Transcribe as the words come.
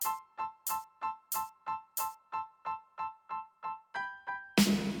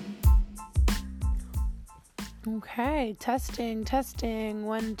Okay, testing.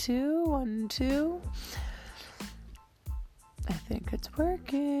 1, 2, 1, 2. I think it's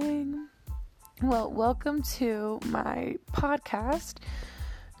working. Well, welcome to my podcast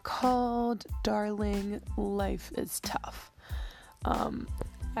called Darling, Life is Tough.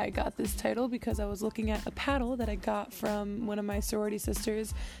 I got this title because I was looking at a paddle that I got from one of my sorority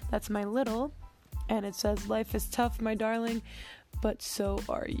sisters. That's my little. And it says, "Life is tough, my darling, but so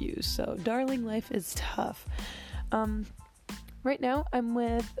are you." So, darling, life is tough. Right now, I'm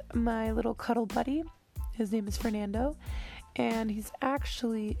with my little cuddle buddy. His name is Fernando, and he's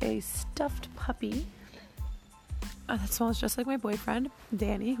actually a stuffed puppy that smells just like my boyfriend,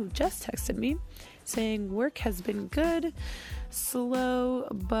 Danny, who just texted me saying work has been good, slow,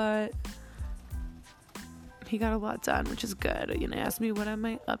 but he got a lot done, which is good. He asked me what am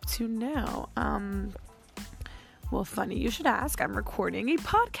I up to now. Well, funny you should ask. I'm recording a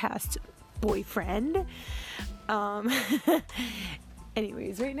podcast, boyfriend.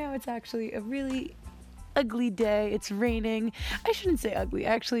 Anyways, right now it's actually a really ugly day. It's raining. I shouldn't say ugly. I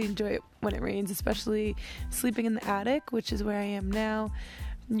actually enjoy it when it rains, especially sleeping in the attic, which is where I am now.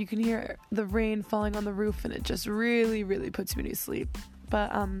 You can hear the rain falling on the roof, and it just really, really puts me to sleep.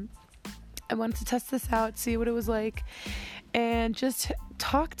 But I wanted to test this out, see what it was like, and just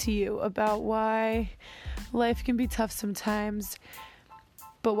talk to you about why life can be tough sometimes,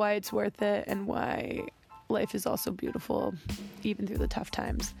 but why it's worth it, and why life is also beautiful, even through the tough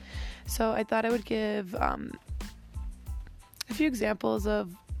times. So I thought I would give a few examples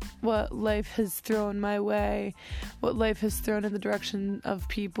of what life has thrown my way, what life has thrown in the direction of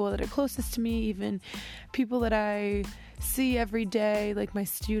people that are closest to me, even people that I see every day, like my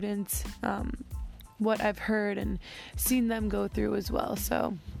students, what I've heard and seen them go through as well.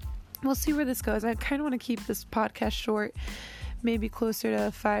 So we'll see where this goes. I kind of want to keep this podcast short, maybe closer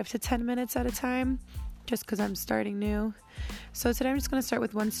to 5 to 10 minutes at a time, just because I'm starting new. So today I'm just going to start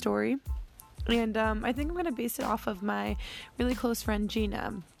with one story, and I think I'm going to base it off of my really close friend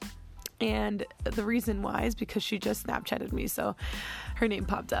Gina. And the reason why is because she just Snapchatted me, so her name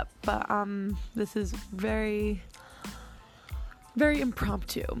popped up. But this is very, very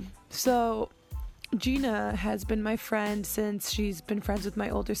impromptu. So Gina has been my friend since she's been friends with my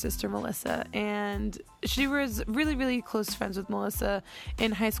older sister, Melissa, and she was really, really close friends with Melissa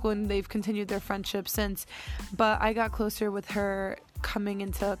in high school, and they've continued their friendship since, but I got closer with her coming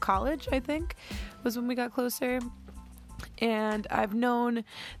into college, I think, was when we got closer, and I've known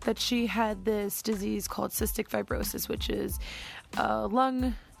that she had this disease called cystic fibrosis, which is a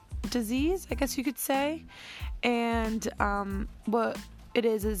lung disease, I guess you could say, and what it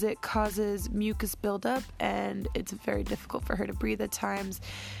is it causes mucus buildup, and it's very difficult for her to breathe at times.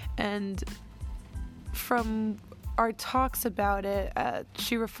 And from our talks about it,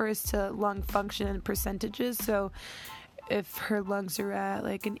 she refers to lung function in percentages. So if her lungs are at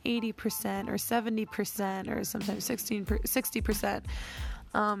like an 80% or 70% or sometimes 60%,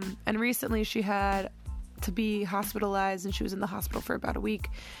 and recently she had to be hospitalized, and she was in the hospital for about a week.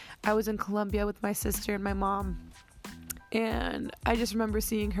 I was in Colombia with my sister and my mom, and I just remember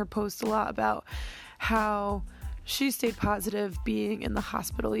seeing her post a lot about how she stayed positive being in the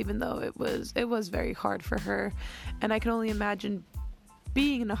hospital, even though it was very hard for her. And I can only imagine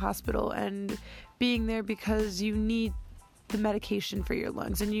being in a hospital and being there because you need the medication for your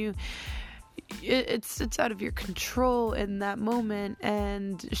lungs, and it's out of your control in that moment.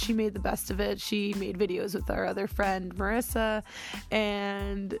 And she made the best of it. She made videos with our other friend Marissa,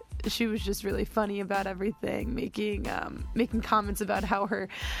 and she was just really funny about everything, making comments about how her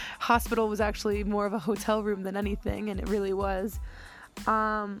hospital was actually more of a hotel room than anything, and it really was,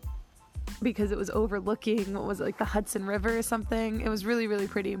 because it was overlooking, what was it, like the Hudson River or something. It was really, really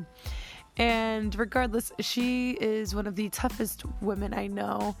pretty. And regardless, she is one of the toughest women I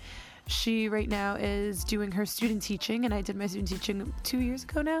know. She right now is doing her student teaching, and I did my student teaching 2 years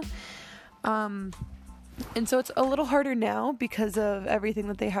ago now. And so it's a little harder now because of everything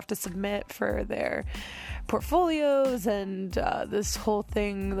that they have to submit for their portfolios and this whole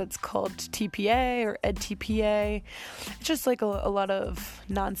thing that's called TPA or EdTPA. It's just like a lot of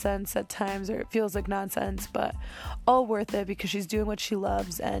nonsense at times, or it feels like nonsense, but all worth it because she's doing what she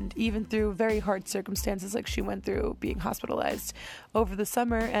loves. And even through very hard circumstances like she went through being hospitalized over the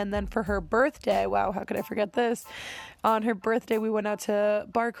summer, and then for her birthday, wow, how could I forget this? On her birthday, we went out to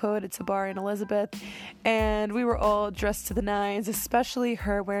Barcode. It's a bar in Elizabeth, and we were all dressed to the nines, especially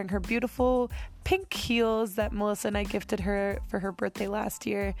her wearing her beautiful pink heels that Melissa and I gifted her for her birthday last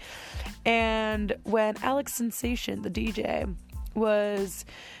year. And when Alex Sensation, the DJ, was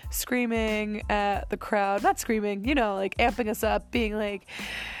screaming at the crowd, not screaming, like amping us up, being like,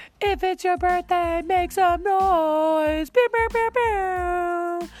 If it's your birthday, make some noise. Pew, pew, pew,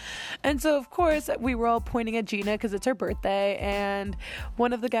 pew. And so, of course, we were all pointing at Gina because it's her birthday. And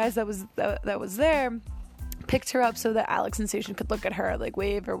one of the guys that was there picked her up so that Alex and Station could look at her, like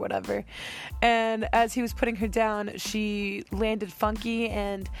wave or whatever. And as he was putting her down, she landed funky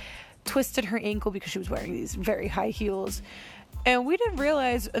and twisted her ankle because she was wearing these very high heels. And we didn't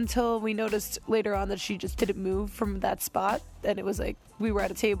realize until we noticed later on that she just didn't move from that spot. And it was like we were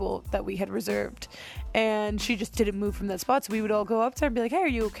at a table that we had reserved. And she just didn't move from that spot. So we would all go up to her and be like, hey, are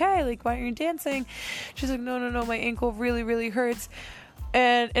you okay? Like, why aren't you dancing? She's like, no, my ankle really, really hurts.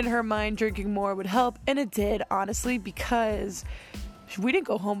 And in her mind, drinking more would help. And it did, honestly, because we didn't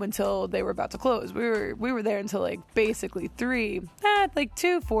go home until they were about to close. We were there until like basically 3, like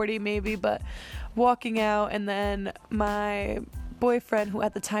 2:40 maybe, but walking out. And then my boyfriend, who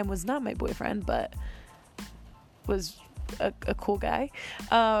at the time was not my boyfriend but was a cool guy,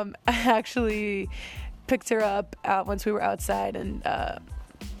 actually picked her up once we were outside and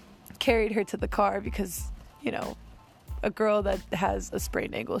carried her to the car because, you know, a girl that has a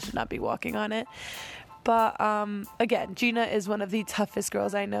sprained ankle should not be walking on it. But again, Gina is one of the toughest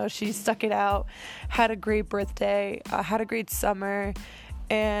girls I know. She stuck it out, had a great birthday, had a great summer,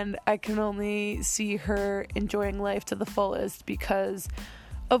 and I can only see her enjoying life to the fullest because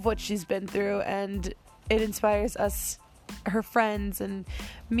of what she's been through. And it inspires us, her friends, and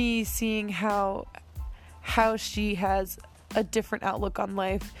me, seeing how she has a different outlook on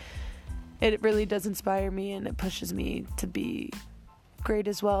life. It really does inspire me, and it pushes me to be great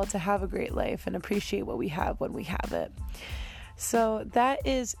as well, to have a great life and appreciate what we have when we have it. So that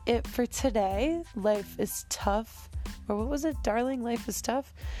is it for today. Life is tough. Or what was it? Darling, life is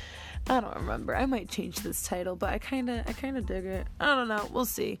tough? I don't remember. I might change this title, but I kind of dig it. I don't know. We'll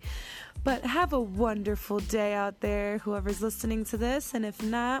see. But have a wonderful day out there, whoever's listening to this. And if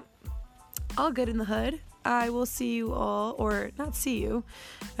not, all good in the hood. I will see you all, or not see you.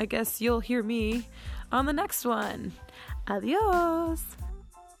 I guess you'll hear me on the next one. Adios.